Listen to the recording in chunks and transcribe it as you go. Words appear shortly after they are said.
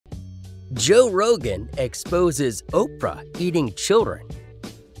Joe Rogan exposes Oprah eating children.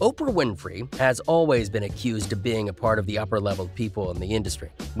 Oprah Winfrey has always been accused of being a part of the upper-level people in the industry,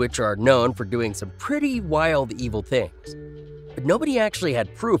 which are known for doing some pretty wild, evil things. But nobody actually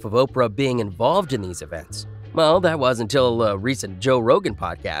had proof of Oprah being involved in these events. Well, that was until a recent Joe Rogan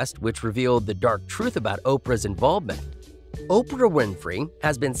podcast, which revealed the dark truth about Oprah's involvement. Oprah Winfrey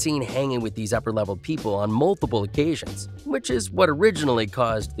has been seen hanging with these upper-level people on multiple occasions, which is what originally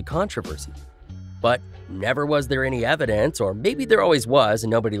caused the controversy. But never was there any evidence, or maybe there always was and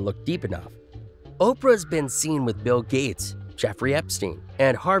nobody looked deep enough. Oprah's been seen with Bill Gates, Jeffrey Epstein,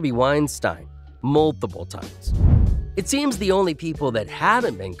 and Harvey Weinstein multiple times. It seems the only people that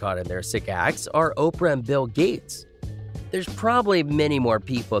haven't been caught in their sick acts are Oprah and Bill Gates. There's probably many more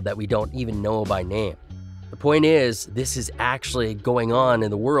people that we don't even know by name. The point is, this is actually going on in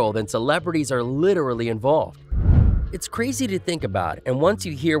the world and celebrities are literally involved. It's crazy to think about, and once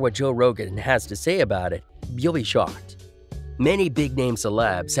you hear what Joe Rogan has to say about it, you'll be shocked. Many big-name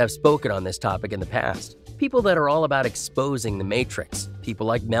celebs have spoken on this topic in the past. People that are all about exposing the Matrix, people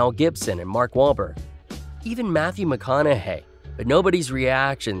like Mel Gibson and Mark Wahlberg. Even Matthew McConaughey, but nobody's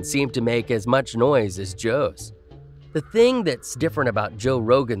reaction seemed to make as much noise as Joe's. The thing that's different about Joe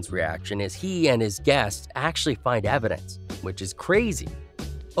Rogan's reaction is he and his guests actually find evidence, which is crazy.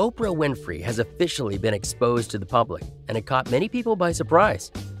 Oprah Winfrey has officially been exposed to the public, and it caught many people by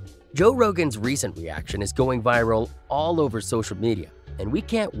surprise. Joe Rogan's recent reaction is going viral all over social media, and we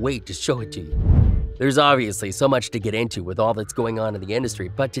can't wait to show it to you. There's obviously so much to get into with all that's going on in the industry,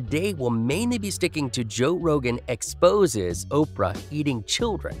 but today we'll mainly be sticking to Joe Rogan exposes Oprah eating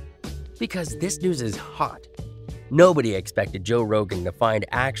children, because this news is hot. Nobody expected Joe Rogan to find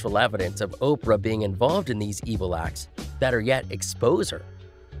actual evidence of Oprah being involved in these evil acts, better yet, expose her.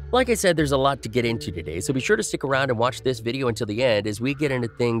 Like I said, there's a lot to get into today, so be sure to stick around and watch this video until the end as we get into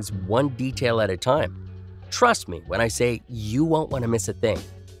things one detail at a time. Trust me when I say you won't want to miss a thing.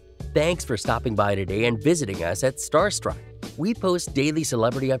 Thanks for stopping by today and visiting us at Starstruck. We post daily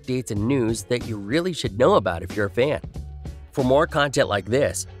celebrity updates and news that you really should know about if you're a fan. For more content like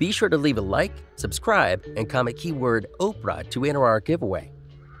this, be sure to leave a like, subscribe, and comment keyword Oprah to enter our giveaway.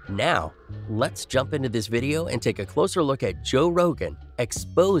 Now, let's jump into this video and take a closer look at Joe Rogan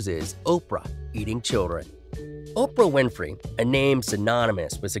exposes Oprah eating children. Oprah Winfrey, a name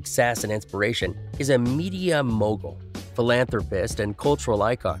synonymous with success and inspiration, is a media mogul, philanthropist, and cultural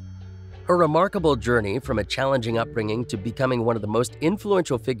icon. Her remarkable journey from a challenging upbringing to becoming one of the most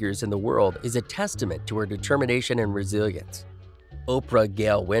influential figures in the world is a testament to her determination and resilience. Oprah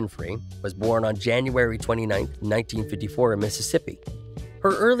Gail Winfrey was born on January 29, 1954 in Mississippi.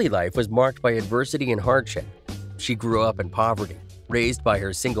 Her early life was marked by adversity and hardship. She grew up in poverty, raised by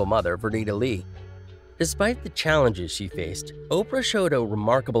her single mother, Vernita Lee. Despite the challenges she faced, Oprah showed a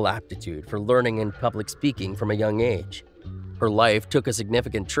remarkable aptitude for learning and public speaking from a young age. Her life took a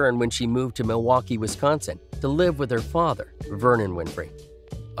significant turn when she moved to Milwaukee, Wisconsin, to live with her father, Vernon Winfrey,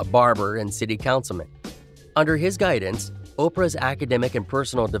 a barber and city councilman. Under his guidance, Oprah's academic and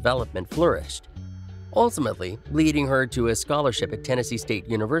personal development flourished, ultimately leading her to a scholarship at Tennessee State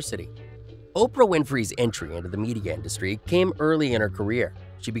University. Oprah Winfrey's entry into the media industry came early in her career.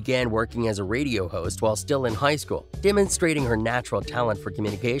 She began working as a radio host while still in high school, demonstrating her natural talent for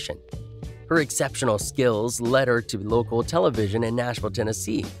communication. Her exceptional skills led her to local television in Nashville,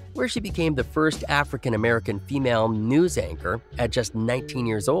 Tennessee, where she became the first African-American female news anchor at just 19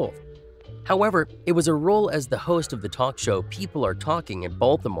 years old. However, it was her role as the host of the talk show People Are Talking in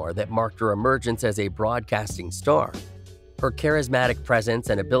Baltimore that marked her emergence as a broadcasting star. Her charismatic presence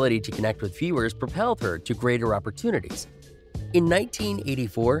and ability to connect with viewers propelled her to greater opportunities. In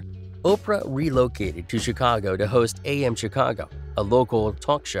 1984, Oprah relocated to Chicago to host AM Chicago, a local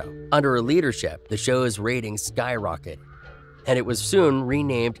talk show. Under her leadership, the show's ratings skyrocketed, and it was soon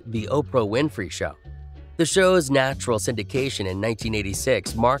renamed The Oprah Winfrey Show. The show's natural syndication in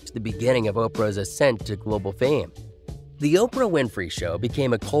 1986 marked the beginning of Oprah's ascent to global fame. The Oprah Winfrey Show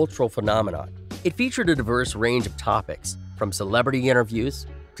became a cultural phenomenon. It featured a diverse range of topics, from celebrity interviews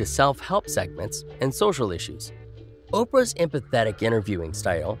to self-help segments and social issues. Oprah's empathetic interviewing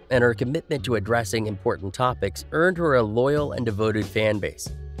style and her commitment to addressing important topics earned her a loyal and devoted fan base.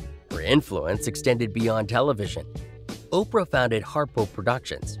 Her influence extended beyond television. Oprah founded Harpo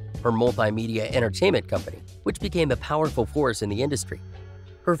Productions, her multimedia entertainment company, which became a powerful force in the industry.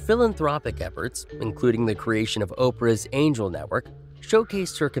 Her philanthropic efforts, including the creation of Oprah's Angel Network,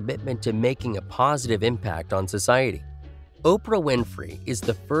 showcased her commitment to making a positive impact on society. Oprah Winfrey is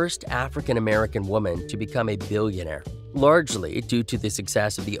the first African-American woman to become a billionaire, largely due to the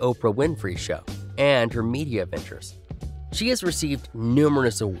success of The Oprah Winfrey Show and her media ventures. She has received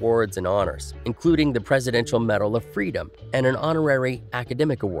numerous awards and honors, including the Presidential Medal of Freedom and an honorary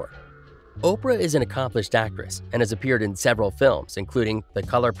academic award. Oprah is an accomplished actress and has appeared in several films, including The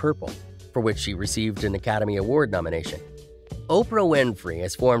Color Purple, for which she received an Academy Award nomination. Oprah Winfrey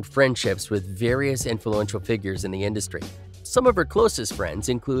has formed friendships with various influential figures in the industry. Some of her closest friends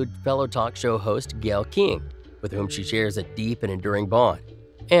include fellow talk show host Gayle King, with whom she shares a deep and enduring bond,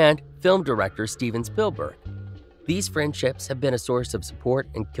 and film director Steven Spielberg. These friendships have been a source of support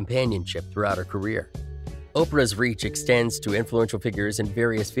and companionship throughout her career. Oprah's reach extends to influential figures in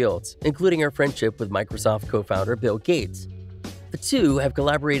various fields, including her friendship with Microsoft co-founder Bill Gates. The two have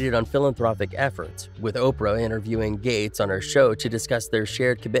collaborated on philanthropic efforts, with Oprah interviewing Gates on her show to discuss their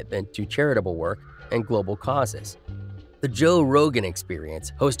shared commitment to charitable work and global causes. The Joe Rogan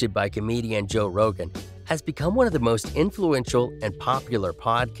Experience, hosted by comedian Joe Rogan, has become one of the most influential and popular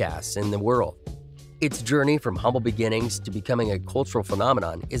podcasts in the world. Its journey from humble beginnings to becoming a cultural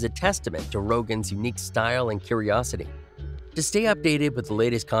phenomenon is a testament to Rogan's unique style and curiosity. To stay updated with the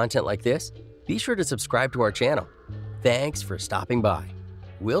latest content like this, be sure to subscribe to our channel. Thanks for stopping by.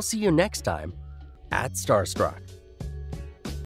 We'll see you next time at Starstruck.